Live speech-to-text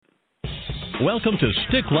Welcome to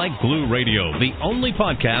Stick Like Glue Radio, the only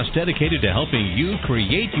podcast dedicated to helping you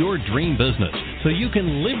create your dream business so you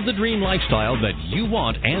can live the dream lifestyle that you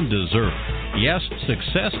want and deserve. Yes,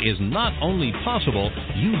 success is not only possible,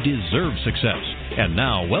 you deserve success. And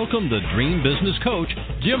now, welcome the Dream Business Coach,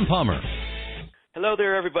 Jim Palmer. Hello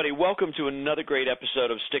there, everybody. Welcome to another great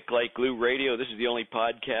episode of Stick Like Glue Radio. This is the only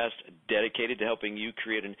podcast dedicated to helping you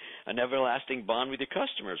create an everlasting bond with your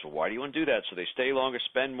customers. Well, why do you want to do that? So they stay longer,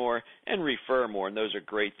 spend more, and refer more, and those are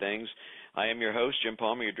great things. I am your host, Jim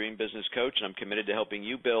Palmer, your Dream Business Coach, and I'm committed to helping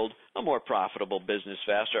you build a more profitable business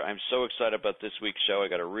faster. I'm so excited about this week's show. I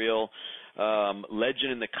got a real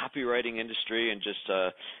legend in the copywriting industry, and he's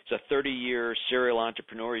a 30-year serial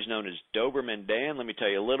entrepreneur. He's known as Doberman Dan. Let me tell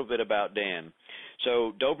you a little bit about Dan.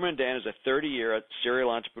 So Doberman Dan is a 30-year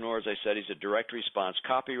serial entrepreneur. As I said, he's a direct response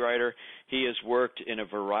copywriter. He has worked in a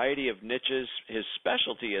variety of niches. His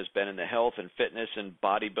specialty has been in the health and fitness and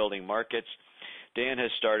bodybuilding markets. Dan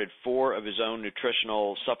has started 4 of his own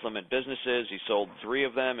nutritional supplement businesses. He sold 3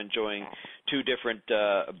 of them, enjoying 2 different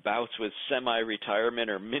bouts with semi-retirement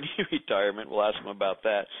or mini-retirement. We'll ask him about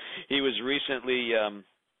that. He's recently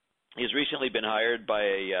been hired by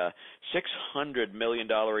a $600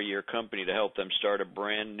 million a year company to help them start a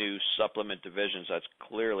brand new supplement division. So that's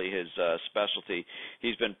clearly his specialty.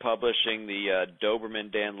 He's been publishing the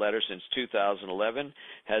Doberman Dan letter since 2011,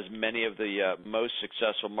 has many of the most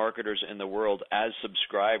successful marketers in the world as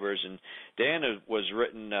subscribers. And Dan was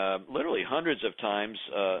written literally hundreds of times,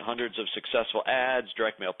 hundreds of successful ads,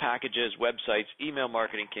 direct mail packages, websites, email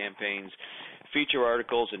marketing campaigns, feature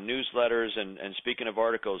articles and newsletters, and speaking of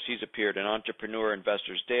articles, he's appeared in Entrepreneur,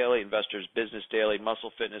 Investors Daily, Investors Business Daily,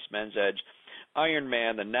 Muscle Fitness, Men's Edge, Iron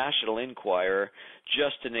Man, the National Enquirer,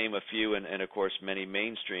 just to name a few, and of course many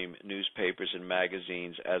mainstream newspapers and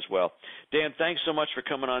magazines as well. Dan, thanks so much for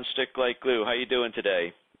coming on Stick Like Glue. How you doing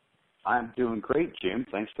today? I'm doing great, Jim.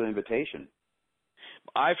 Thanks for the invitation.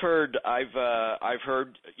 I've heard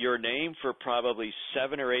your name for probably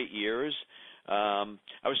 7 or 8 years.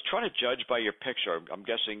 I was trying to judge by your picture. I'm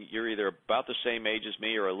guessing you're either about the same age as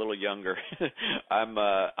me or a little younger. I'm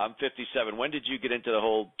 57. When did you get into the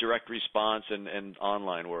whole direct response and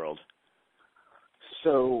online world?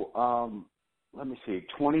 So let me see,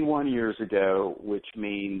 21 years ago, which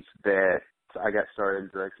means that I got started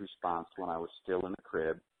in direct response when I was still in the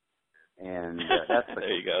crib. And that's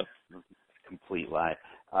there you go. Complete lie.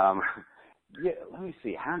 Yeah, let me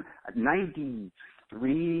see,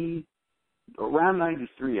 93... Around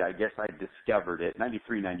 93, I guess I discovered it,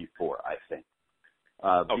 93, 94, I think.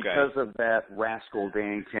 Because of that rascal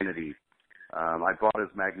Dan Kennedy, I bought his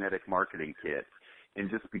magnetic marketing kit and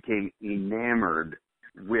just became enamored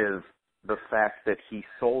with the fact that he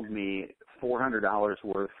sold me $400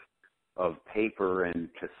 worth of paper and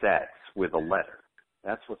cassettes with a letter.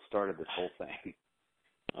 That's what started this whole thing.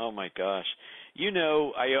 Oh, my gosh. You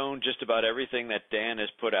know, I own just about everything that Dan has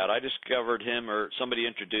put out. I discovered him, or somebody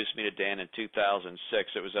introduced me to Dan in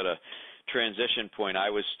 2006. It was at a transition point. I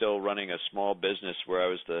was still running a small business where I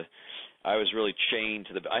was really chained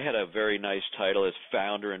to I had a very nice title as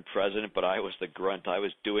founder and president, but I was the grunt. I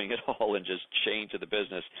was doing it all and just chained to the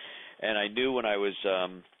business. And I knew when I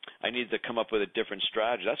needed to come up with a different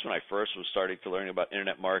strategy. That's when I first was starting to learn about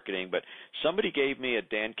internet marketing. But somebody gave me a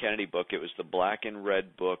Dan Kennedy book. It was the black and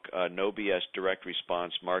red book, No BS Direct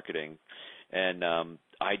Response Marketing. And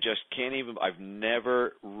I just can't even, I've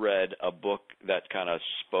never read a book that kind of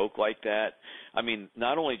spoke like that. I mean,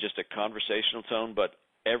 not only just a conversational tone, but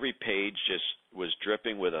every page just was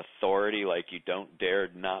dripping with authority, like you don't dare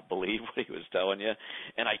not believe what he was telling you.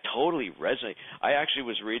 And I totally resonate. I actually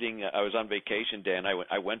was reading, I was on vacation, Dan.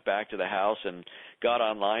 I went back to the house and got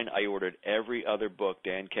online. I ordered every other book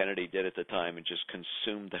Dan Kennedy did at the time and just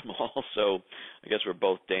consumed them all. So I guess we're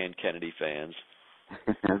both Dan Kennedy fans.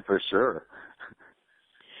 For sure.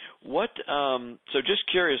 So just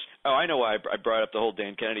curious, I know why I brought up the whole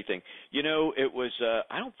Dan Kennedy thing. You know, it was,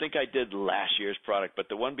 I don't think I did last year's product, but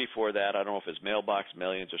the one before that, I don't know if it's Mailbox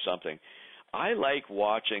Millions or something. I like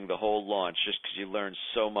watching the whole launch just because you learn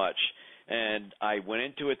so much. And I went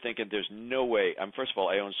into it thinking there's no way. First of all,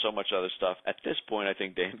 I own so much other stuff. At this point, I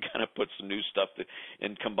think Dan kind of puts some new stuff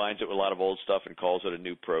and combines it with a lot of old stuff and calls it a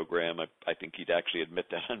new program. I think he'd actually admit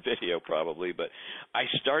that on video probably. But I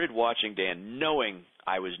started watching Dan knowing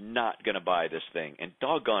I was not going to buy this thing. And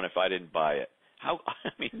doggone if I didn't buy it.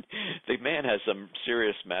 The man has some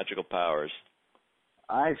serious magical powers.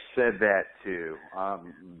 I've said that too.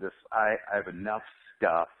 I have enough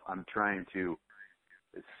stuff. I'm trying to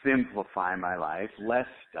simplify my life, less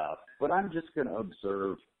stuff, but I'm just going to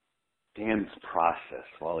observe Dan's process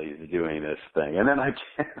while he's doing this thing. And then I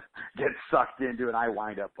get sucked into it, and I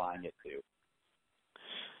wind up buying it too.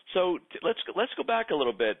 So let's go back a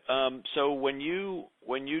little bit. So when you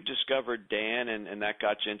discovered Dan and that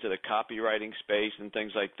got you into the copywriting space and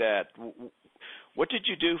things like that, what did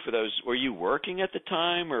you do for those? Were you working at the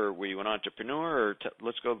time, or were you an entrepreneur? Or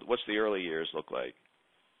let's go. What's the early years look like?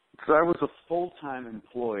 So I was a full-time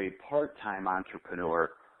employee, part-time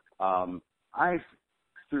entrepreneur.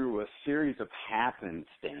 Through a series of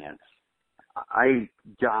happenstance, I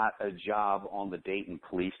got a job on the Dayton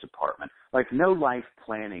Police Department. Like no life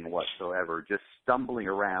planning whatsoever, just stumbling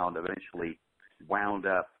around, eventually wound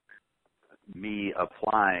up me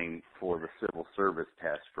applying for the civil service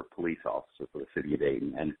test for police officer for the city of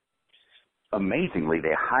Dayton. And amazingly,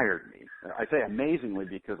 they hired me. I say amazingly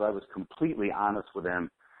because I was completely honest with them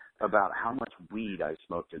about how much weed I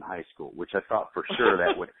smoked in high school, which I thought for sure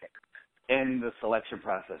that would end the selection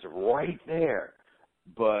process right there.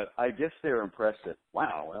 But I guess they were impressed that,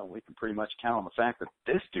 wow, well, we can pretty much count on the fact that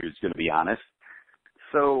this dude's going to be honest.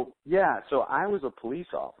 So, yeah, so I was a police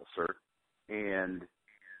officer, and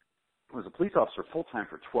I was a police officer full-time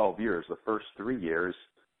for 12 years. The first 3 years,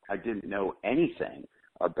 I didn't know anything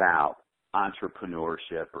about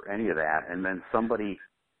entrepreneurship or any of that. And then somebody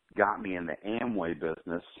got me in the Amway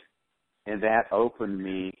business, and that opened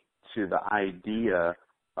me to the idea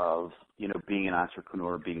of, you know, being an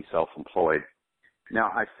entrepreneur, being self-employed. Now,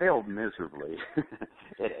 I failed miserably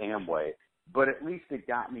at Amway, but at least it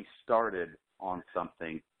got me started on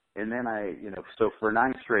something. And then so for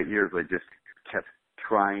 9 straight years, I just kept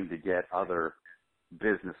trying to get other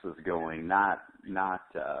businesses going, not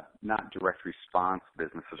direct response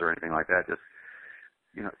businesses or anything like that, just,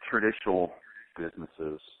 you know, traditional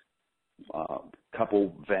businesses,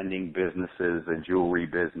 couple vending businesses, a jewelry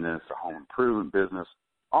business, a home improvement business,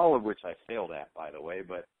 all of which I failed at, by the way.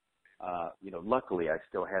 But, luckily I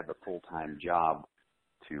still had the full-time job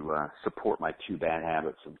to support my 2 bad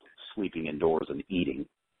habits of sleeping indoors and eating.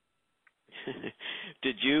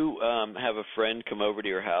 Did you have a friend come over to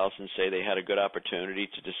your house and say they had a good opportunity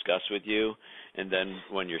to discuss with you, and then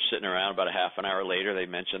when you're sitting around about a half an hour later, they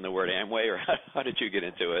mentioned the word Amway, or how did you get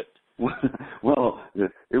into it? Well,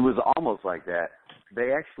 it was almost like that.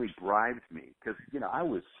 They actually bribed me because, you know, I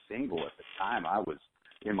was single at the time. I was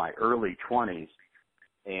in my early 20s,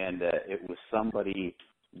 and it was somebody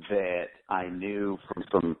that I knew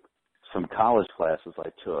from some college classes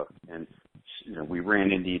I took, and you know, we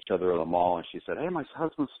ran into each other at the mall, and she said, "Hey, my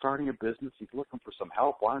husband's starting a business. He's looking for some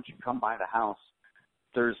help. Why don't you come by the house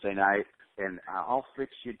Thursday night, and I'll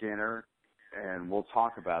fix you dinner, and we'll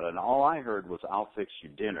talk about it." And all I heard was, "I'll fix you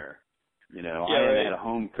dinner." You know, yeah, I hadn't right. had a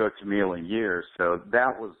home-cooked meal in years, so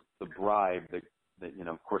that was the bribe that, you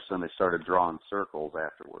know, of course, then they started drawing circles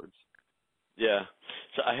afterwards. Yeah.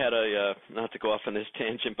 So I had not to go off on this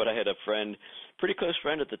tangent, but I had a friend, pretty close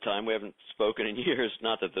friend at the time. We haven't spoken in years,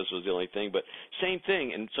 not that this was the only thing, but same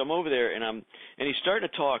thing. And so I'm over there, and he's starting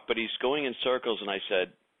to talk, but he's going in circles, and I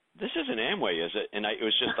said, "This isn't Amway, is it?" And it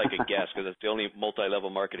was just like a guess because it's the only multi-level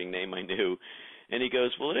marketing name I knew. And he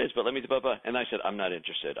goes, "Well, it is, but let me blah, blah." And I said, "I'm not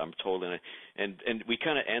interested. I'm totally." And we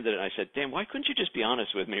kind of ended it. And I said, "Dan, why couldn't you just be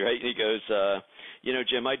honest with me, right?" And he goes, "You know,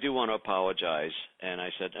 Jim, I do want to apologize." And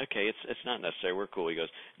I said, "Okay, it's not necessary. We're cool." He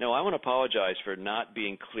goes, "No, I want to apologize for not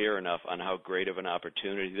being clear enough on how great of an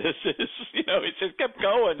opportunity this is." You know, he just kept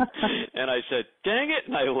going. And I said, "Dang it,"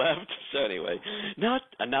 and I left. So anyway,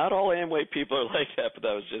 not all Amway people are like that, but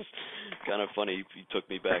that was just kind of funny. He took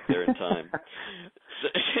me back there in time.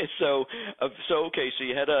 So okay, so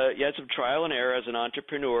you had some trial and error as an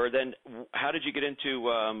entrepreneur. Then how did you get into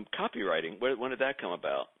copywriting? When did that come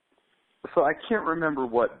about? So I can't remember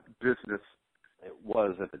what business it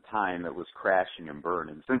was at the time that was crashing and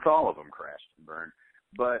burning, since all of them crashed and burned.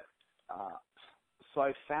 But so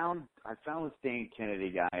I found this Dan Kennedy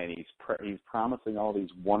guy, and he's promising all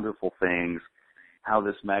these wonderful things, how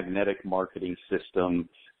this magnetic marketing system,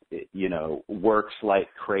 you know, works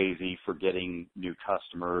like crazy for getting new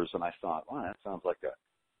customers. And I thought, wow, that sounds like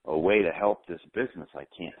a way to help this business I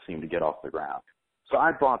can't seem to get off the ground. So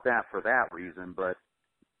I bought that for that reason. But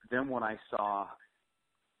then when I saw,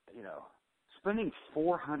 you know, spending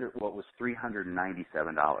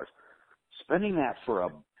 $397, spending that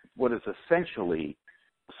for what is essentially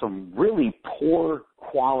some really poor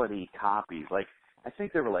quality copies, like I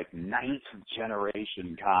think they were like 9th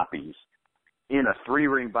generation copies, in a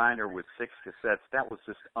 3-ring binder with 6 cassettes, that was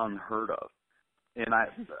just unheard of. And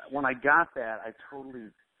when I got that, I totally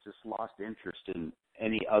just lost interest in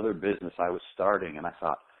any other business I was starting. And I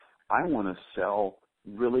thought, I want to sell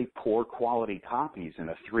really poor quality copies in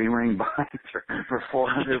a 3-ring binder for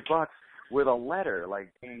 $400 with a letter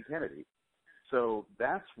like Dan Kennedy. So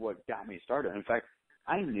that's what got me started. In fact,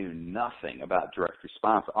 I knew nothing about direct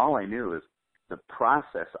response. All I knew is the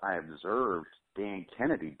process I observed Dan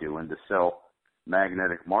Kennedy doing to sell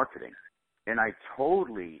magnetic marketing. And I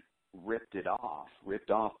totally ripped off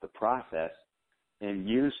the process and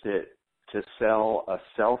used it to sell a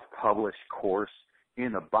self-published course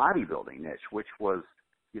in the bodybuilding niche, which was,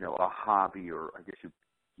 a hobby, or I guess you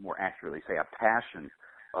more accurately say a passion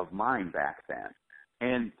of mine back then.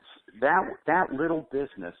 And that little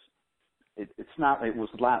business, it was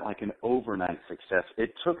not like an overnight success.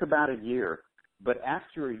 It took about a year, but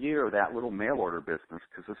after a year, that little mail order business,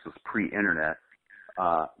 because this was pre-internet,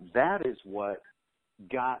 that is what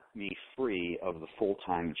got me free of the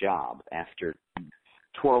full-time job. After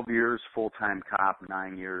 12 years full-time cop,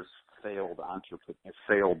 9 years failed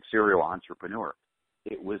serial entrepreneur.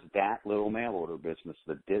 It was that little mail order business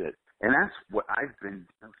that did it. And that's what I've been,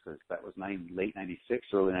 that was late 96,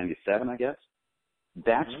 early 97, I guess.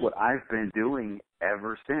 That's what I've been doing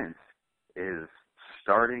ever since, is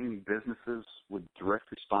starting businesses with direct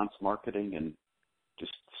response marketing and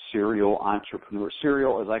just serial,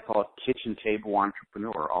 as I call it, kitchen table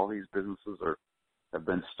entrepreneur. All these businesses have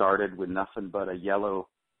been started with nothing but a yellow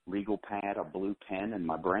legal pad, a blue pen, and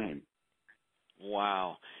my brain.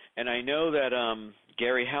 Wow. And I know that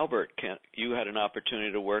Gary Halbert, you had an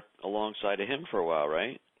opportunity to work alongside of him for a while,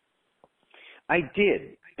 right? I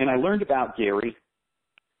did. And I learned about Gary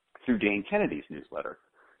through Dan Kennedy's newsletter.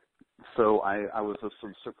 So I was a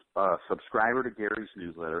subscriber to Gary's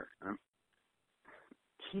newsletter.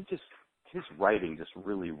 His writing just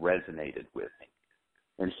really resonated with me.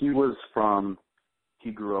 And he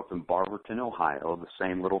grew up in Barberton, Ohio, the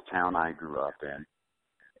same little town I grew up in.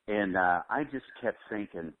 And I just kept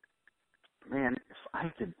thinking, man, if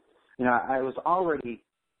I could, I was already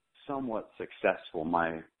somewhat successful.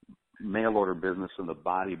 My mail order business in the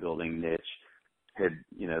bodybuilding niche had,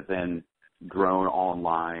 then grown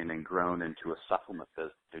online and grown into a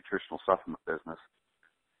nutritional supplement business.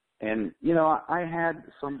 And, I had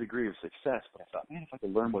some degree of success, but I thought, man, if I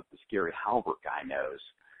could learn what this Gary Halbert guy knows,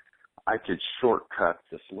 I could shortcut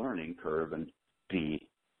this learning curve and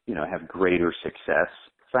have greater success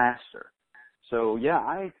faster. So, yeah,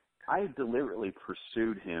 I deliberately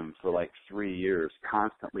pursued him for like 3 years,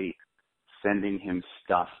 constantly sending him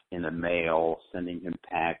stuff in the mail, sending him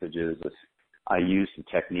packages. I used the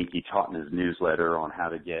technique he taught in his newsletter on how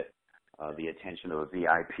to get the attention of a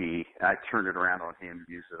VIP. I turned it around on him,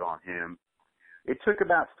 used it on him. It took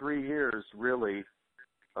about 3 years, really,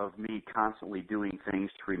 of me constantly doing things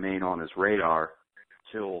to remain on his radar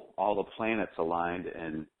till all the planets aligned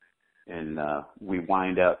and we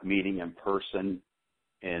wind up meeting in person,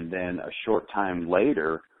 and then a short time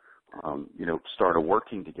later, started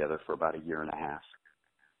working together for about a year and a half.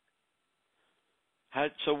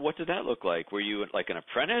 So what did that look like? Were you like an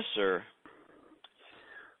apprentice or?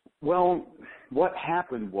 Well, what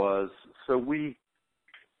happened was, we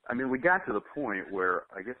got to the point where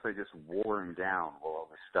I guess I just wore him down with all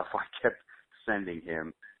the stuff I kept sending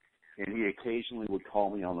him, and he occasionally would call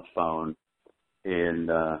me on the phone, and,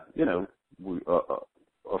 a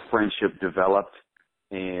friendship developed,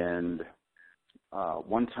 and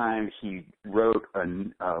one time he wrote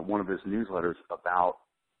one of his newsletters about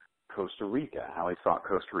Costa Rica, how he thought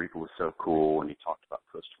Costa Rica was so cool, and he talked about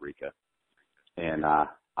Costa Rica. And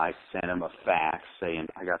I sent him a fax saying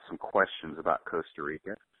I got some questions about Costa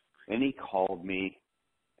Rica, and he called me,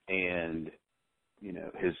 and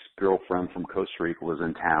his girlfriend from Costa Rica was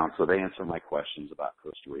in town, so they answered my questions about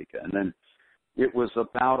Costa Rica. And then it was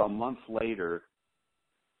about a month later,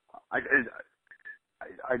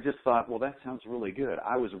 I just thought, well, that sounds really good.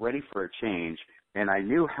 I was ready for a change, and I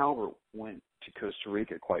knew Halbert went to Costa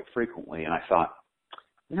Rica quite frequently, and I thought,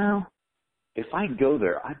 if I go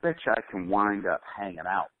there, I bet you I can wind up hanging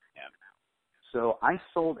out with him. So I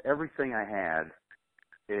sold everything I had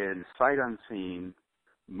and sight unseen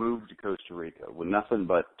moved to Costa Rica with nothing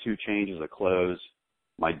but 2 changes of clothes,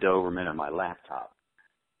 my Doberman, and my laptop.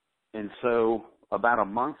 And so about a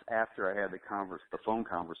month after I had the phone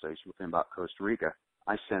conversation with him about Costa Rica,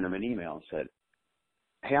 I sent him an email and said,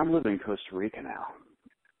 hey, I'm living in Costa Rica now.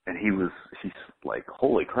 And he's like,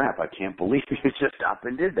 holy crap, I can't believe you just up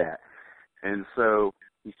and did that. And so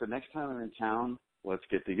he said, next time I'm in town, let's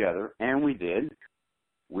get together. And we did.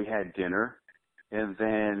 We had dinner. And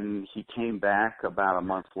then he came back about a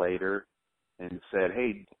month later and said,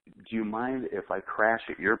 hey, do you mind if I crash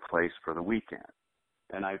at your place for the weekend?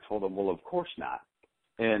 And I told him, well, of course not.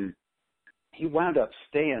 And he wound up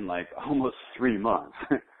staying like almost 3 months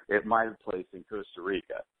at my place in Costa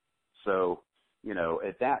Rica. So,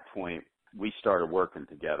 at that point, we started working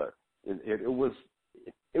together. It was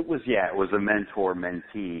a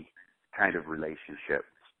mentor-mentee kind of relationship.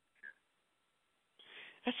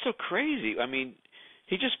 That's so crazy. I mean,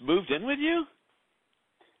 he just moved in with you?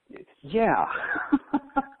 Yeah.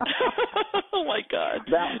 Oh my God,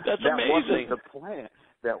 that's that amazing. Wasn't the plan.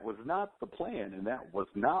 That was not the plan, and that was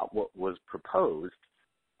not what was proposed.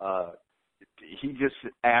 He just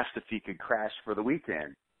asked if he could crash for the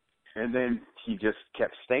weekend, and then he just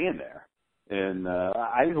kept staying there. And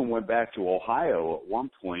I even went back to Ohio at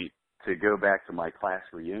one point to go back to my class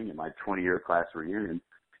reunion, my 20-year class reunion.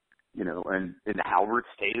 You know, and Albert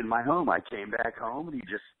stayed in my home. I came back home, and he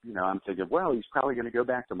just, you know, I'm thinking, well, he's probably going to go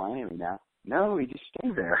back to Miami now. No, he just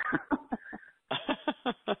stayed there.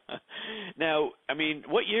 Now, I mean,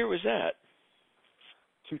 what year was that?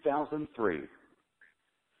 2003.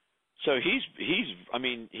 So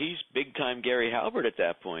he's big time Gary Halbert at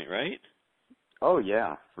that point, right? Oh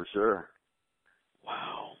yeah, for sure.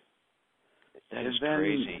 Wow, that is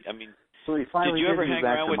crazy. I mean, so he finally did you ever move hang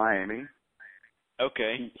back around to with Miami.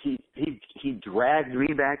 Okay. He dragged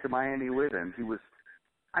me back to Miami with him.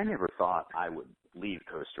 I never thought I would leave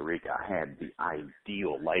Costa Rica. I had the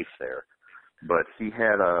ideal life there. But he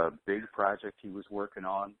had a big project he was working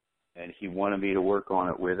on, and he wanted me to work on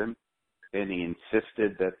it with him. And he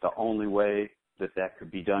insisted that the only way that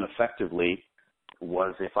could be done effectively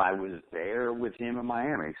was if I was there with him in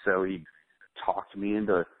Miami. So he talked me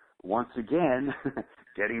into, once again,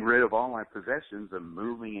 getting rid of all my possessions and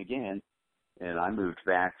moving again. And I moved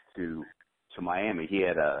back to Miami. He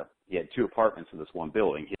had two apartments in this one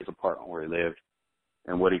building, his apartment where he lived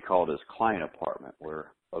and what he called his client apartment,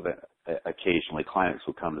 where occasionally clients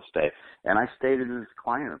would come to stay. And I stayed in his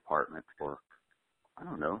client apartment for, I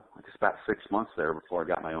don't know, I guess about 6 months there before I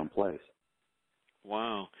got my own place.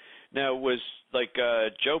 Wow. Now, was like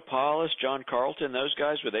Joe Paulus, John Carlton, those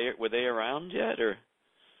guys, were they around yet, or?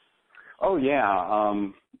 Oh yeah,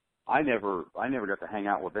 I never got to hang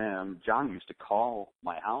out with them. John used to call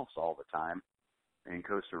my house all the time in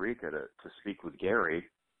Costa Rica to speak with Gary.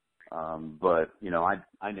 But, you know,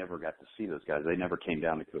 I never got to see those guys. They never came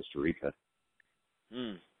down to Costa Rica.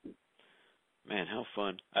 Man, how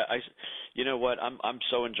fun. You know what? I'm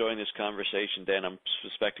so enjoying this conversation, Dan. I'm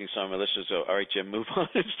suspecting some of my listeners go, all right, Jim, move on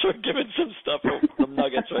and start giving some stuff, some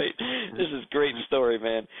nuggets, right? This is a great story,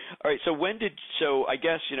 man. All right, so I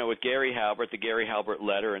guess, you know, with Gary Halbert, the Gary Halbert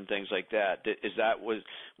letter and things like that, was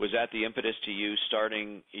that the impetus to you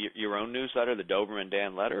starting your own newsletter, the Doberman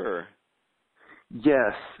Dan letter, or?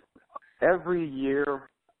 Yes. Every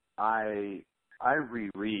year I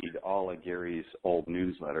reread all of Gary's old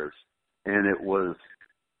newsletters. And it was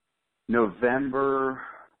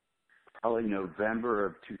probably November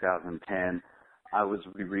of 2010, I was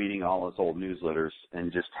rereading all his old newsletters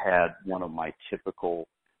and just had one of my typical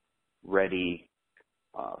ready,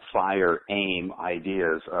 fire, aim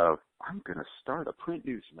ideas of, I'm going to start a print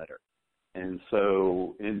newsletter. And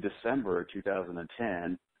so in December of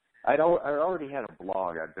 2010, I already had a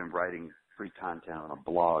blog. I'd been writing free content on a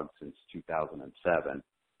blog since 2007.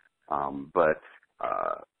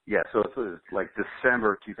 Yeah, so it was like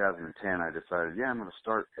December of 2010, I decided, I'm going to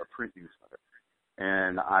start a print newsletter.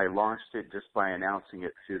 And I launched it just by announcing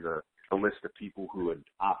it to the list of people who had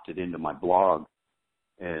opted into my blog.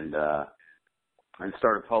 And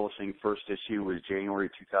started publishing. First issue was January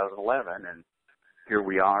 2011, and here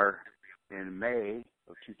we are in May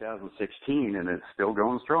of 2016, and it's still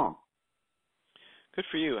going strong. Good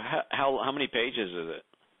for you. How many pages is it?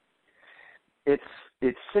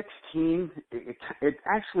 It's 16. It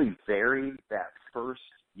actually varied that first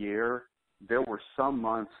year. There were some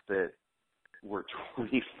months that were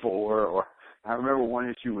 24, or I remember one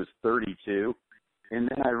issue was 32. And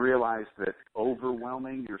then I realized that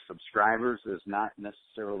overwhelming your subscribers is not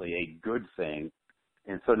necessarily a good thing.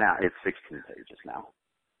 And so now it's 16 pages now.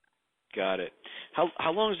 Got it.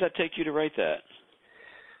 How long does that take you to write that?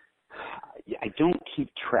 I don't keep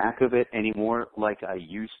track of it anymore like I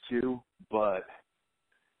used to, but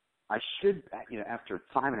I should, after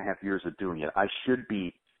 5.5 years of doing it, I should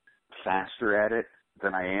be faster at it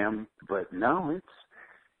than I am. But no,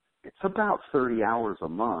 it's about 30 hours a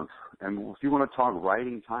month. And if you want to talk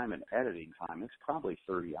writing time and editing time, it's probably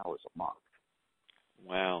 30 hours a month.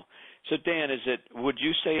 Wow. So Dan, would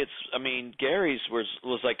you say Gary's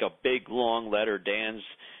was like a big long letter. Dan's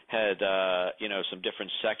had, some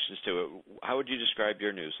different sections to it. How would you describe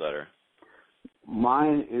your newsletter?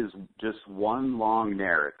 Mine is just one long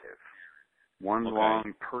narrative. One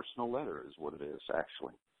long personal letter is what it is,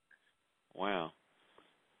 actually. Wow.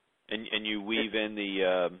 And you weave in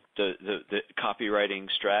the copywriting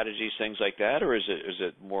strategies, things like that, or is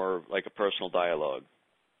it more like a personal dialogue?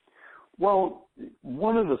 Well,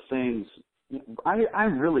 one of the things, I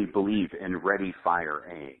really believe in ready, fire,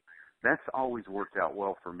 aim. That's always worked out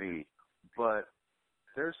well for me. But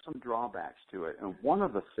there's some drawbacks to it. And one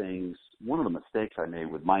of the mistakes I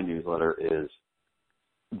made with my newsletter is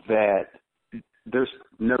that there's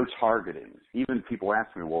no targeting. Even people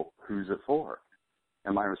ask me, well, who's it for?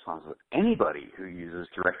 And my response is anybody who uses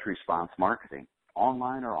direct response marketing,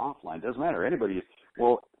 online or offline, doesn't matter. Anybody.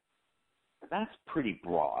 Well, that's pretty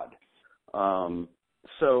broad.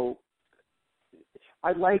 So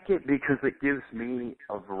I like it because it gives me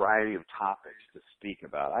a variety of topics to speak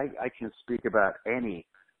about. I can speak about any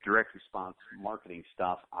direct response marketing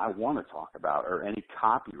stuff I want to talk about, or any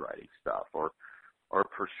copywriting stuff, or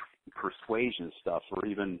persuasion stuff, or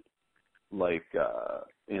even like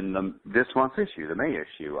in this month's issue, the May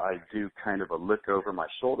issue, I do kind of a look over my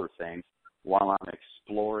shoulder thing while I'm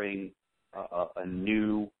exploring a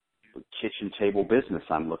new kitchen table business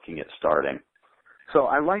I'm looking at starting. So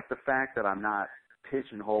I like the fact that I'm not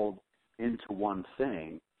pigeonholed into one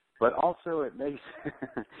thing, but also it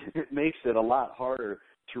makes it a lot harder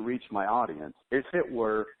to reach my audience. If it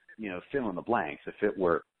were, fill in the blanks, if it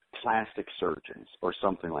were plastic surgeons or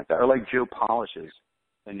something like that, or like Joe Polish's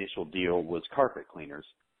initial deal was carpet cleaners.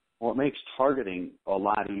 Well, it makes targeting a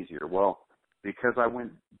lot easier. Well, because I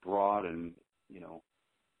went broad and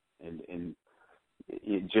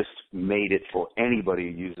it just made it for anybody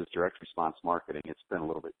who uses direct response marketing. It's been a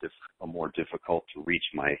little bit more difficult to reach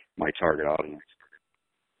my target audience.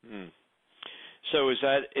 So is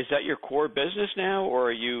that your core business now,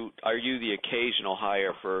 or are you the occasional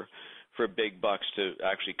hire for big bucks to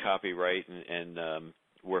actually copyright and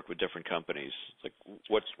work with different companies? Like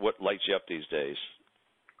what lights you up these days?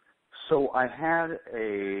 So I had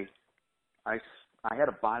a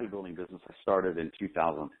bodybuilding business I started in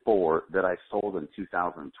 2004 that I sold in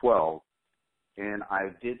 2012, and I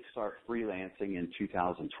did start freelancing in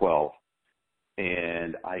 2012,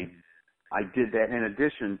 and I did that in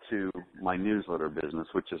addition to my newsletter business,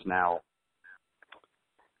 which is now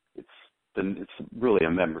it's really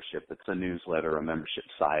a membership. It's a newsletter, a membership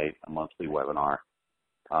site, a monthly webinar.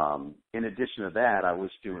 In addition to that, I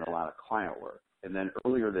was doing a lot of client work, and then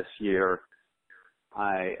earlier this year,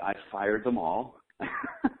 I fired them all.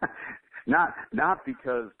 Not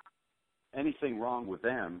because anything wrong with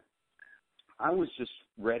them. I was just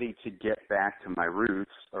ready to get back to my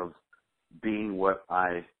roots of being what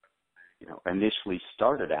I, initially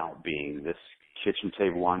started out being, this kitchen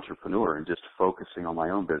table entrepreneur, and just focusing on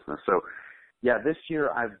my own business. So, yeah, this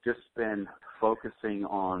year I've just been focusing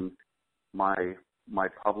on my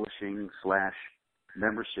publishing /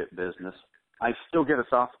 membership business. I still get a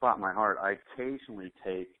soft spot in my heart. I occasionally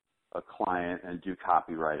take a client and do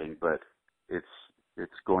copywriting, but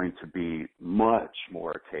it's going to be much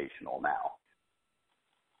more occasional now.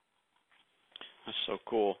 That's so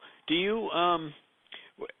cool. Do you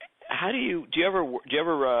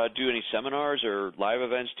ever do any seminars or live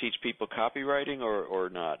events, teach people copywriting, or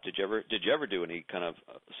not? Did you ever do any kind of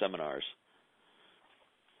seminars?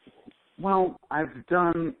 Well, I've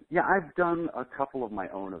done a couple of my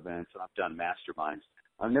own events, and I've done masterminds.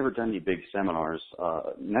 I've never done any big seminars.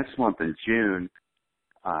 Next month in June,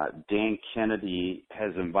 Dan Kennedy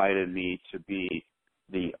has invited me to be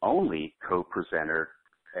the only co-presenter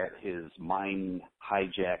at his Mind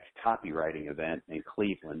Hijack copywriting event in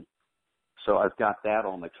Cleveland. So I've got that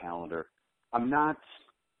on the calendar. I'm not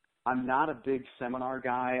a big seminar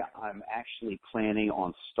guy. I'm actually planning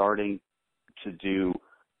on starting to do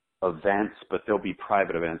events, but they'll be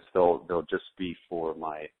private events. They'll just be for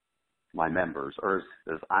my members, or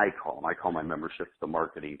as I call them. I call my membership the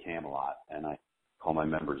Marketing Camelot, and I call my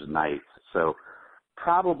members Knights. So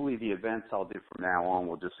probably the events I'll do from now on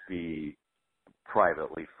will just be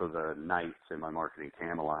privately for the Knights in my Marketing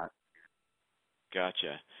Camelot.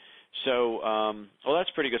 Gotcha. So, well,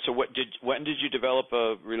 that's pretty good. So when did you develop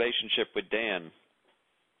a relationship with Dan?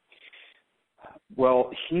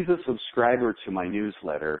 Well, he's a subscriber to my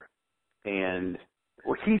newsletter, and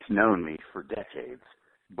he's known me for decades,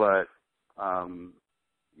 but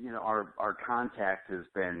our contact has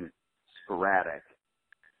been sporadic.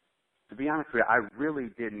 To be honest with you, I really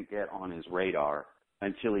didn't get on his radar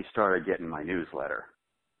until he started getting my newsletter.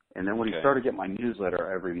 And then when he started getting my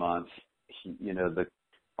newsletter every month,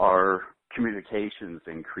 our communications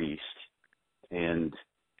increased, and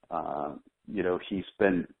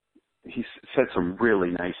he's said some really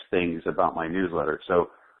nice things about my newsletter. So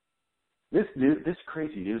this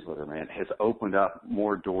crazy newsletter, man, has opened up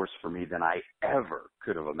more doors for me than I ever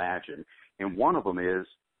could have imagined. And one of them is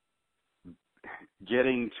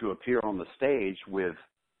getting to appear on the stage with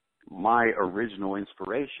my original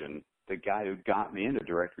inspiration, the guy who got me into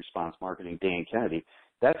direct response marketing, Dan Kennedy.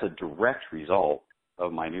 That's a direct result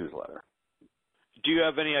of my newsletter. Do you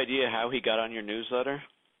have any idea how he got on your newsletter?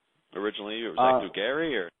 originally, or was that through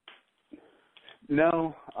Gary? Or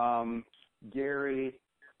no, Gary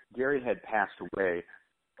had passed away,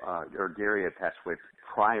 or Gary had passed away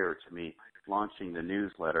prior to me launching the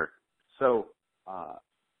newsletter. So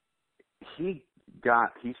he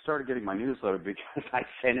started getting my newsletter because I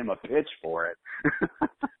sent him a pitch for it.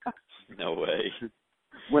 No way.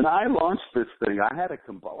 When I launched this thing, I had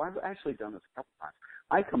I've actually done this a couple times.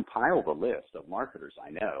 I compiled a list of marketers I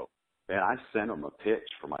know, and I sent them a pitch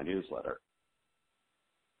for my newsletter.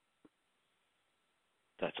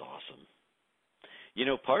 That's awesome. You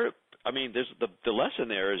know, there's the lesson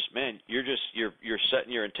there is, man, you're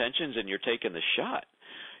setting your intentions and you're taking the shot.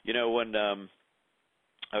 You know, when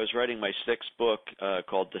I was writing my sixth book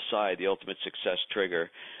called Decide, The Ultimate Success Trigger,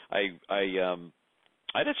 I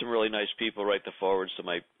had some really nice people write the forwards to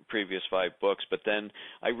my previous 5 books, but then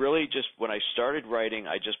I really when I started writing,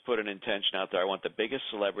 I just put an intention out there. I want the biggest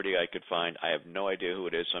celebrity I could find. I have no idea who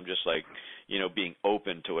it is, so I'm just like, being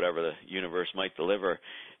open to whatever the universe might deliver.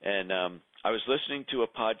 And I was listening to a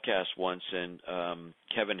podcast once, and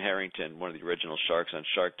Kevin Harrington, one of the original sharks on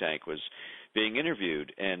Shark Tank, was being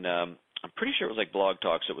interviewed, and I'm pretty sure it was like Blog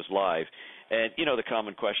Talks. It was live. And, the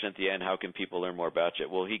common question at the end, how can people learn more about you?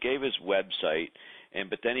 Well, he gave his website,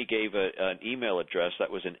 but then he gave an email address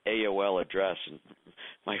that was an AOL address. And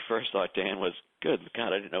my first thought, Dan, was, good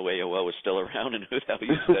God, I didn't know AOL was still around and who the hell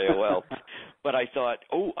used AOL. But I thought,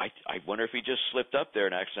 I wonder if he just slipped up there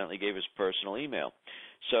and accidentally gave his personal email.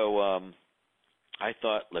 So I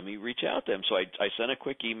thought, let me reach out to him. So I sent a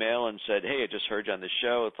quick email and said, hey, I just heard you on the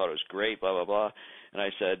show. I thought it was great, blah, blah, blah. And I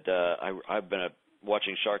said, I've been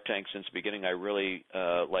watching Shark Tank since the beginning. I really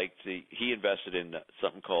liked he invested in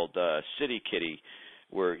something called City Kitty,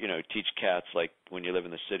 where, teach cats, like when you live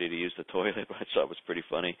in the city, to use the toilet. I thought it was pretty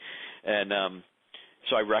funny. And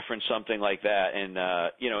so I referenced something like that. And,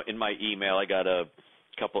 in my email, I got a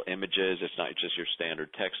couple images. It's not just your standard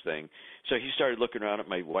text thing. So he started looking around at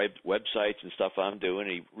my websites and stuff I'm doing.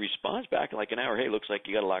 And he responds back in like an hour, hey, looks like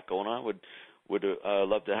you got a lot going on. Would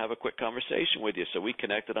love to have a quick conversation with you. So we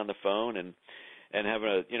connected on the phone and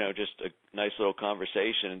having just a nice little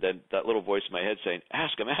conversation, and then that little voice in my head saying,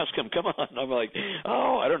 ask him, come on. And I'm like,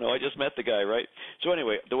 I don't know, I just met the guy, right? So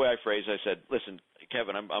anyway, the way I phrased it, I said, listen,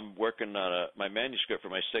 Kevin, I'm working on my manuscript for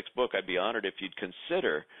my 6th book. I'd be honored if you'd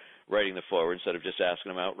consider writing the foreword instead of just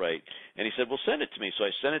asking him outright. And he said, well, send it to me. So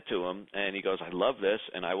I sent it to him, and he goes, I love this,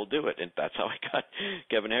 and I will do it. And that's how I got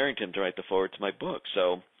Kevin Harrington to write the foreword to my book.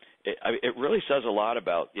 So it really says a lot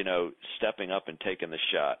about, stepping up and taking the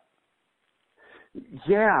shot.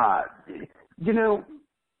 Yeah.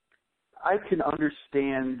 I can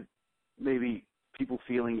understand maybe people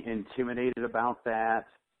feeling intimidated about that,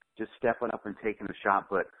 just stepping up and taking a shot,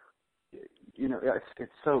 but,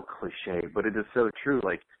 it's so cliche, but it is so true.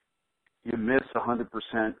 Like, you miss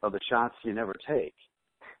 100% of the shots you never take.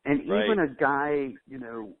 And right. Even a guy,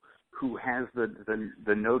 who has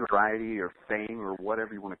the notoriety or fame or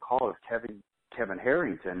whatever you want to call it, Kevin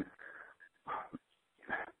Harrington,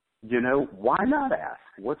 why not ask?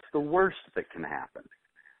 What's the worst that can happen?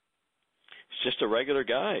 It's just a regular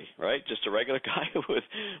guy, right? Just a regular guy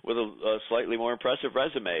with a slightly more impressive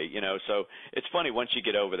resume, So it's funny, once you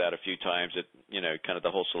get over that a few times, kind of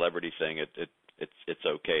the whole celebrity thing, it's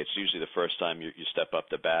okay. It's usually the first time you step up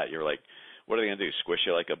the bat, you're like, what are they going to do, squish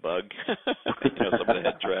you like a bug? Some of the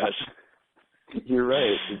head trash. You're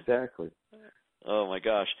right, exactly. Oh my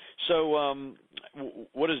gosh! So,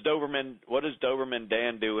 what does Doberman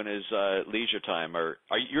Dan do in his leisure time?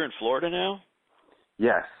 You're in Florida now?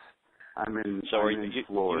 Yes, I'm in. So, I'm in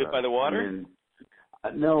Florida. You live by the water?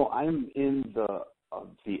 No, I'm in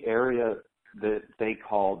the area that they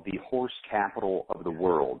call the horse capital of the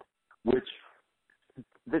world. Which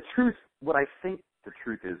what I think the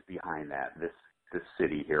truth is behind that, this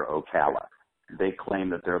city here, Ocala, they claim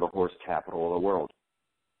that they're the horse capital of the world.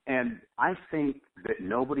 And I think that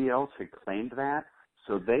nobody else had claimed that,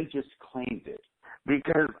 so they just claimed it.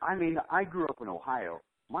 Because, I grew up in Ohio.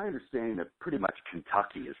 My understanding that pretty much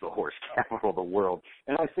Kentucky is the horse capital of the world,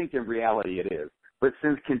 and I think in reality it is. But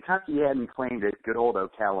since Kentucky hadn't claimed it, good old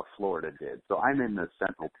Ocala, Florida did. So I'm in the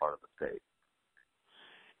central part of the state.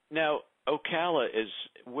 Now, Ocala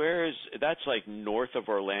that's like north of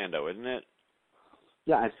Orlando, isn't it?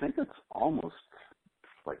 Yeah, I think it's almost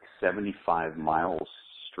like 75 miles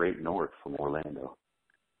straight north from Orlando.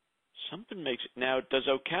 Now, does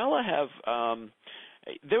Ocala have,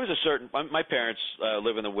 there was a certain, my parents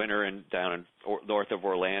live in the winter down in north of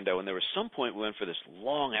Orlando, and there was some point we went for this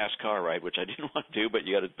long-ass car ride, which I didn't want to do, but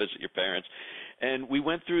you got to visit your parents. And we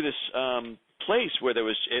went through this place where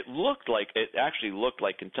it actually looked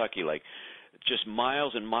like Kentucky, like just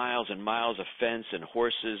miles and miles and miles of fence and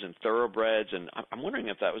horses and thoroughbreds. And I'm wondering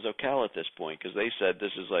if that was Ocala at this point, because they said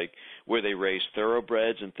this is like where they raise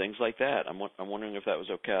thoroughbreds and things like that. I'm wondering if that was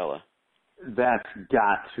Ocala.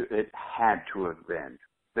 It had to have been.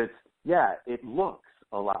 It looks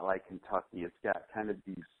a lot like Kentucky. It's got kind of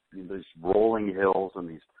these rolling hills and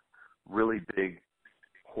these really big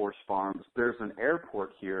horse farms. There's an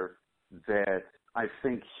airport here that I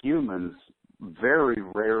think humans very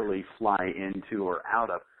rarely fly into or out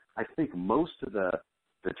of. I think most of the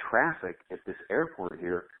traffic at this airport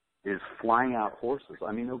here is flying out horses.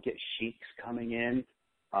 I mean, they'll get sheiks coming in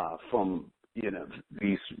from,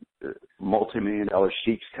 these multi-million-dollar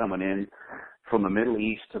sheiks coming in from the Middle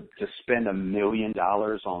East to spend $1 million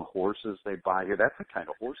on horses they buy here. That's the kind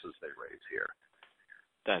of horses they raise here.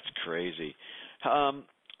 That's crazy.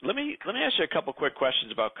 Let me ask you a couple quick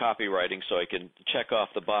questions about copywriting so I can check off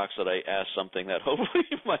the box that I asked something that hopefully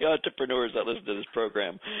my entrepreneurs that listen to this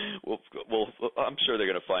program will I'm sure they're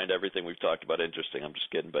going to find everything we've talked about interesting. I'm just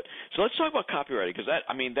kidding. But so let's talk about copywriting, because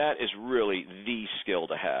that is really the skill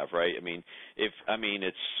to have, right?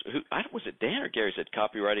 Was it Dan or Gary said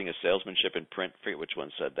copywriting is salesmanship in print? I forget which one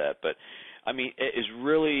said that, but that is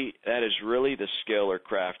really the skill or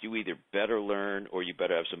craft you either better learn or you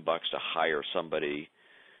better have some bucks to hire somebody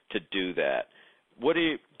to do that. What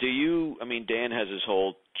do you Dan has his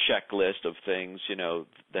whole checklist of things,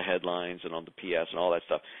 the headlines and on the PS and all that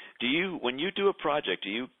stuff. When you do a project, do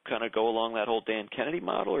you kind of go along that whole Dan Kennedy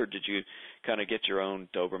model, or did you kind of get your own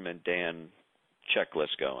Doberman Dan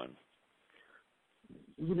checklist going?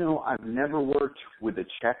 I've never worked with a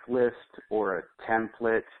checklist or a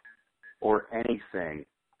template or anything.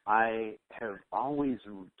 I have always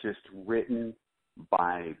just written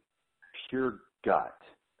by pure gut.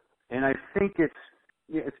 And I think it's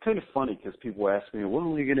kind of funny because people ask me, when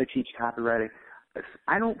are you going to teach copywriting?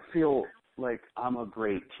 I don't feel like I'm a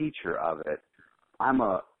great teacher of it. I'm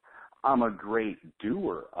a great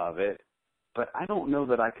doer of it, but I don't know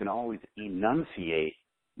that I can always enunciate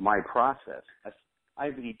my process.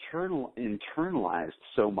 I've internalized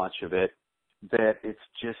so much of it that it's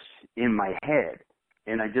just in my head,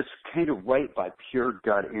 and I just kind of write by pure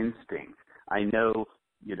gut instinct. I know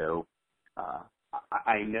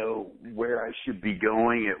where I should be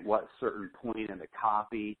going at what certain point in the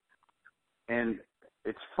copy. And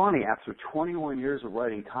it's funny, after 21 years of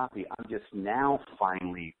writing copy, I'm just now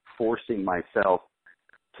finally forcing myself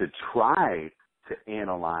to try to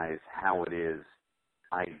analyze how it is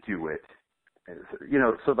I do it,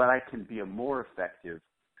 so that I can be a more effective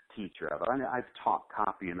teacher of it. I've taught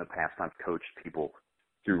copy in the past. I've coached people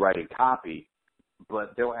through writing copy.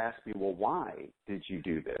 But they'll ask me, well, why did you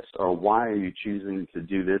do this? Or why are you choosing to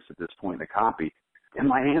do this at this point in the copy? And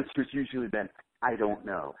my answer's usually been, I don't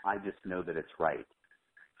know. I just know that it's right.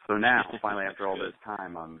 So now, finally, after all this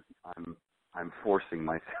time, I'm forcing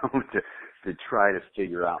myself to try to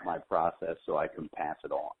figure out my process so I can pass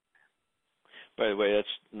it on. By the way,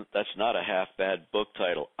 that's not a half bad book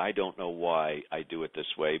title. I don't know why I do it this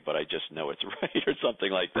way, but I just know it's right, or something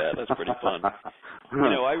like that. That's pretty fun.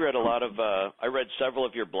 I read several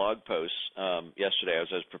of your blog posts yesterday as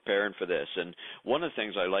I was preparing for this, and one of the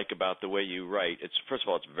things I like about the way you write, first of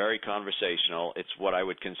all, it's very conversational. It's what I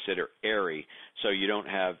would consider airy, so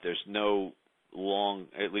there's no long,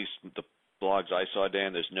 at least the blogs I saw,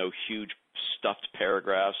 Dan, there's no huge stuffed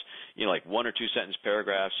paragraphs, like 1 or 2 sentence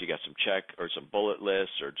paragraphs. You got some check or some bullet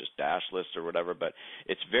lists or just dash lists or whatever, but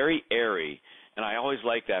it's very airy. And I always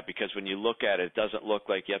like that because when you look at it, it doesn't look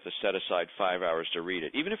like you have to set aside 5 hours to read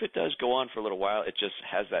it. Even if it does go on for a little while, it just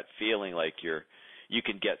has that feeling like you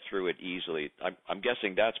can get through it easily. I'm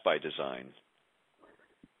guessing that's by design.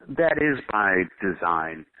 That is by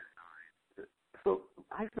design. So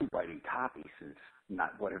I've been writing copy since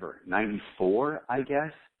 94, I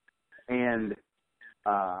guess. And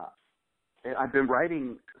I've been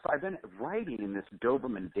writing in this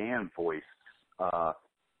Doberman Dan voice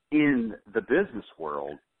in the business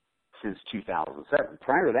world since 2007.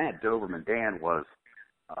 Prior to that, Doberman Dan was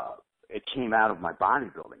it came out of my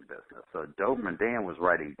bodybuilding business. So Doberman Dan was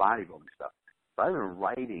writing bodybuilding stuff. So I've been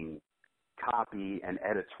writing copy and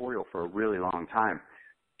editorial for a really long time.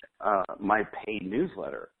 My paid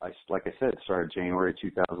newsletter, like I said, started January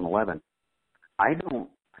 2011.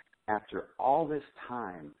 After all this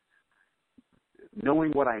time,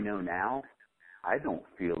 knowing what I know now, I don't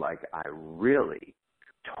feel like I really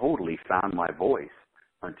totally found my voice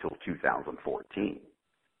until 2014.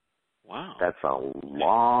 Wow. That's a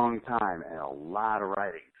long time and a lot of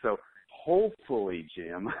writing. So hopefully,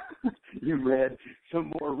 Jim, you read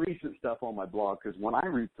some more recent stuff on my blog, because when I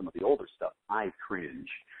read some of the older stuff, I cringe.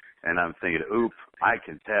 And I'm thinking, oops, I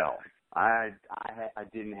can tell. I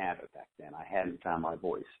didn't have it back then. I hadn't found my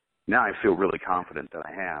voice. Now I feel really confident that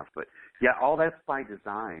I have. But yeah, all that's by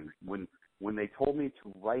design. When they told me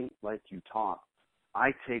to write like you talk,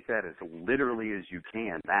 I take that as literally as you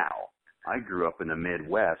can now. I grew up in the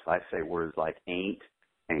Midwest. I say words like ain't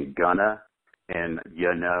and gonna and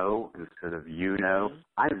you know instead of you know.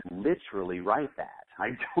 I literally write that. I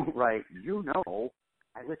don't write you know.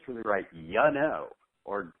 I literally write you know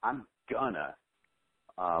or I'm gonna.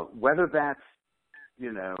 Whether that's,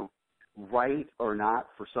 right or not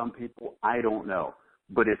for some people, I don't know.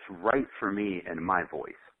 But it's right for me and my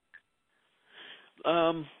voice.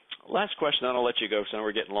 Last question, then I'll let you go because I know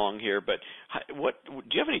we're getting long here. But do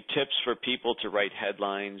you have any tips for people to write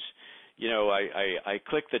headlines? I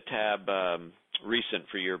clicked the tab recent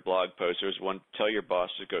for your blog post. There was one, tell your boss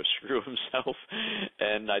to go screw himself.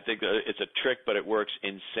 And I think that it's a trick, but it works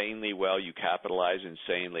insanely well. You capitalize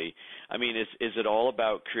insanely. I mean, is it all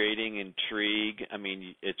about creating intrigue? I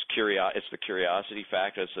mean, it's the curiosity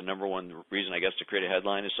factor. It's the number one reason, I guess, to create a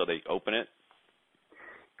headline is so they open it.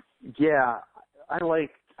 Yeah, I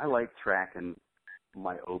like tracking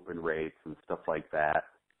my open rates and stuff like that.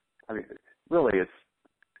 I mean, really,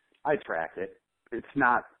 I track it. It's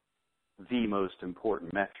not the most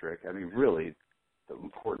important metric. I mean, really, the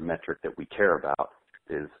important metric that we care about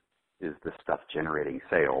is the stuff generating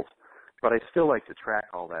sales. But I still like to track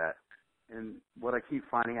all that. And what I keep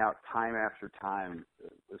finding out time after time,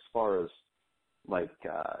 as far as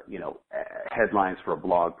headlines for a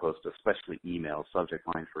blog post, especially email, subject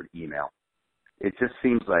line for an email, it just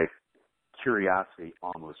seems like curiosity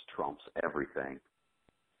almost trumps everything.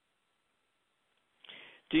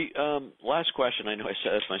 Last question. I know I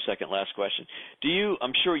said that's my second last question.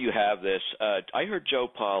 I'm sure you have this. I heard Joe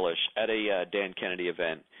Polish at a Dan Kennedy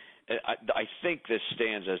event. I think this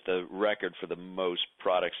stands as the record for the most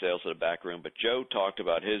product sales at a back room, but Joe talked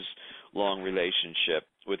about his long relationship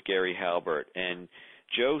with Gary Halbert, and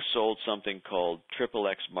Joe sold something called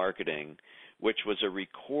XXX Marketing, which was a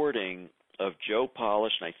recording of Joe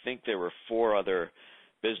Polish, and I think there were 4 other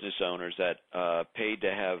business owners that paid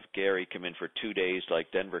to have Gary come in for 2 days,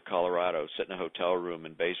 like Denver, Colorado, sit in a hotel room,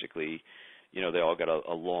 and basically, they all got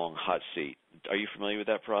a long hot seat. Are you familiar with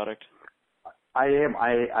that product? I am.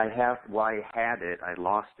 I have. Well, I had it. I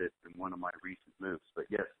lost it in one of my recent moves, but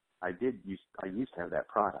yes, I used to have that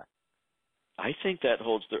product. I think that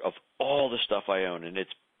holds of all the stuff I own, and it's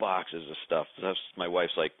boxes of stuff. My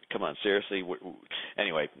wife's like, come on, seriously?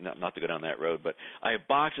 Anyway, not to go down that road, but I have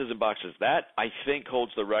boxes and boxes. That, I think,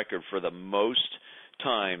 holds the record for the most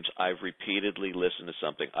times I've repeatedly listened to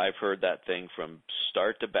something. I've heard that thing from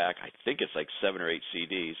start to back. I think it's like 7 or 8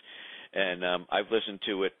 CDs, and I've listened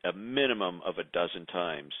to it a minimum of 12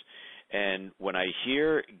 times. And when I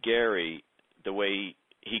hear Gary, the way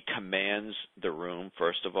he commands the room,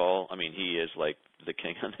 first of all, I mean, he is like the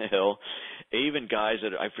king on the hill. Even guys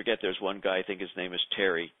that, I forget, there's one guy, I think his name is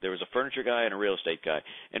Terry. There was a furniture guy and a real estate guy.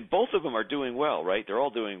 And both of them are doing well, right? They're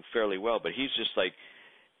all doing fairly well, but he's just like,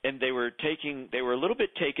 and they were a little bit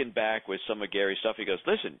taken back with some of Gary's stuff. He goes,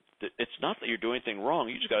 listen, it's not that you're doing anything wrong.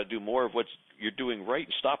 You just got to do more of what you're doing right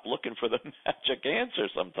and stop looking for the magic answer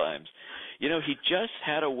sometimes. He just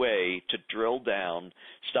had a way to drill down,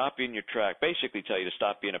 stop you in your track, basically tell you to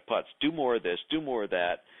stop being a putz, do more of this, do more of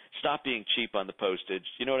that, stop being cheap on the postage.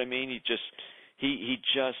 You know what I mean? He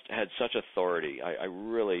just had such authority. I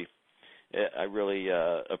really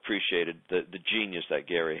appreciated the genius that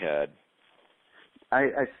Gary had.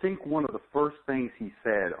 I think one of the first things he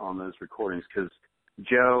said on those recordings, because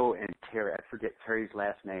Joe and Terry, I forget Terry's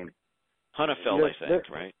last name. Hunnefeld, I think,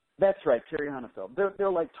 right? That's right, Terry Hunnefeld. They're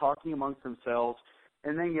like talking amongst themselves,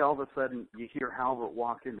 and then all of a sudden you hear Halbert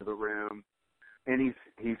walk into the room, and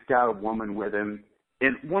he's got a woman with him,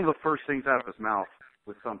 and one of the first things out of his mouth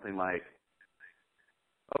was something like,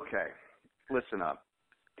 okay, listen up.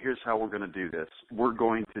 Here's how we're going to do this. We're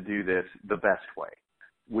going to do this the best way,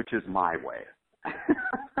 which is my way.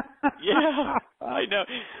 Yeah, I know.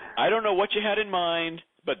 I don't know what you had in mind,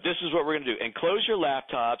 but this is what we're going to do. And close your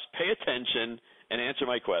laptops, pay attention, and answer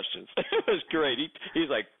my questions. It was great. He's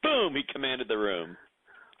like, boom, he commanded the room.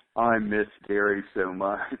 I miss Gary so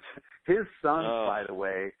much. His sons, by the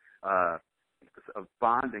way, of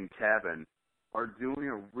Bond and Kevin, are doing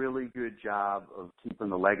a really good job of keeping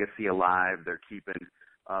the legacy alive. They're keeping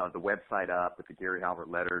the website up at the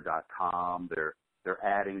GaryHalbertLetter.com. They're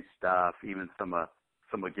adding stuff, even some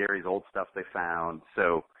of Gary's old stuff they found.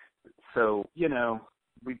 So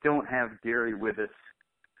we don't have Gary with us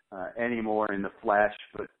anymore in the flesh,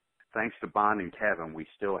 but thanks to Bond and Kevin, we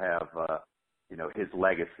still have his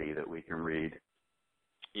legacy that we can read.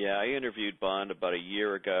 Yeah, I interviewed Bond about a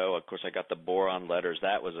year ago. Of course, I got the boron letters.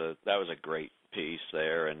 That was a great piece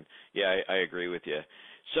there, and yeah, I agree with you.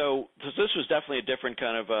 So this was definitely a different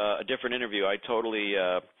kind of a different interview. I totally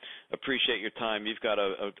appreciate your time. You've got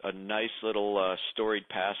a nice little storied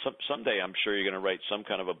past. Someday I'm sure you're going to write some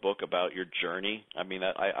kind of a book about your journey. I mean,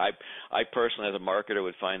 I personally, as a marketer,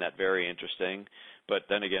 would find that very interesting. But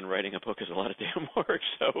then again, writing a book is a lot of damn work,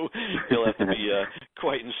 so you'll have to be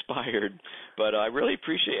quite inspired. But I really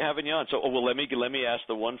appreciate having you on. So, well, let me ask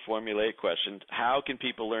the one formulaic question: how can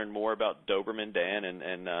people learn more about Doberman Dan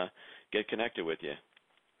and get connected with you?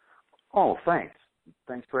 Oh, thanks.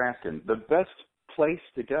 Thanks for asking. The best place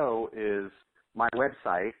to go is my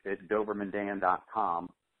website at dobermandan.com.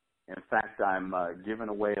 In fact, I'm giving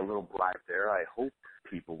away a little bribe there. I hope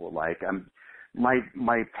people will like. My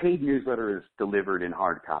paid newsletter is delivered in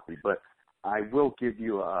hard copy, but I will give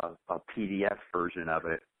you a PDF version of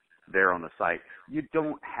it there on the site. You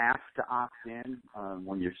don't have to opt in.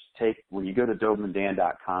 When you go to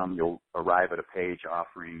dobermandan.com, you'll arrive at a page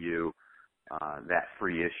offering you that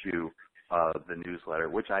free issue of the newsletter,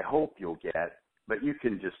 which I hope you'll get, but you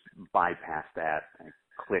can just bypass that and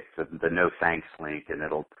click the no thanks link, and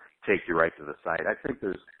it'll take you right to the site. I think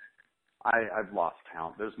I've lost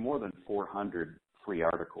count. There's more than 400 free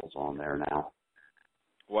articles on there now.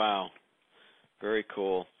 Wow. Very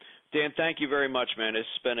cool. Dan, thank you very much, man. It's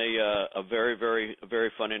been a very, very, very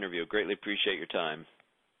fun interview. Greatly appreciate your time.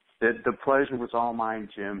 The pleasure was all mine,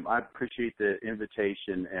 Jim. I appreciate the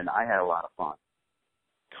invitation, and I had a lot of fun.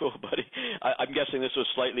 Cool, buddy. I'm guessing this was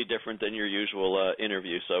slightly different than your usual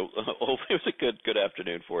interview, so hopefully it was a good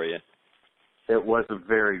afternoon for you. It was a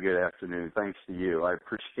very good afternoon. Thanks to you. I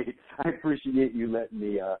appreciate you letting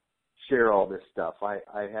me share all this stuff.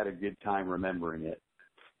 I had a good time remembering it.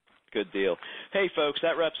 Good deal. Hey, folks,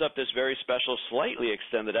 that wraps up this very special, slightly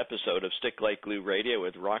extended episode of Stick Like Glue Radio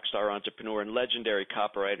with rockstar entrepreneur and legendary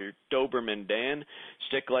copywriter Doberman Dan.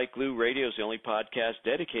 Stick Like Glue Radio is the only podcast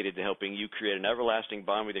dedicated to helping you create an everlasting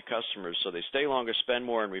bond with your customers so they stay longer, spend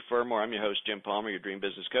more, and refer more. I'm your host, Jim Palmer, your dream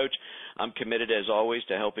business coach. I'm committed, as always,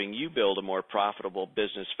 to helping you build a more profitable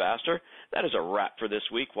business faster. That is a wrap for this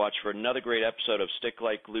week. Watch for another great episode of Stick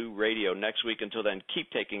Like Glue Radio next week. Until then, keep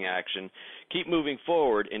taking action, keep moving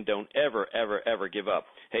forward, and don't ever give up.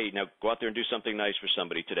 Hey, now go out there and do something nice for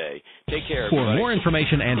somebody today. Take care, everybody. For more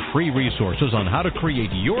information and free resources on how to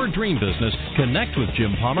create your dream business, connect with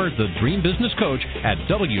Jim Palmer, the Dream Business Coach, at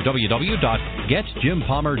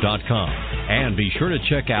www.getjimpalmer.com. And be sure to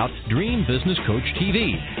check out Dream Business Coach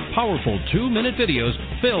TV, powerful 2-minute videos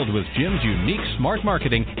filled with Jim's unique smart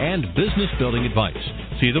marketing and business building advice.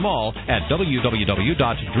 See them all at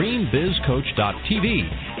www.dreambizcoach.tv.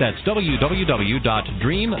 That's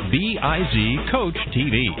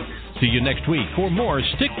www.dreambizcoach.tv. See you next week for more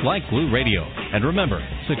Stick Like Glue Radio. And remember,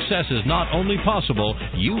 success is not only possible,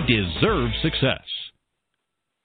 you deserve success.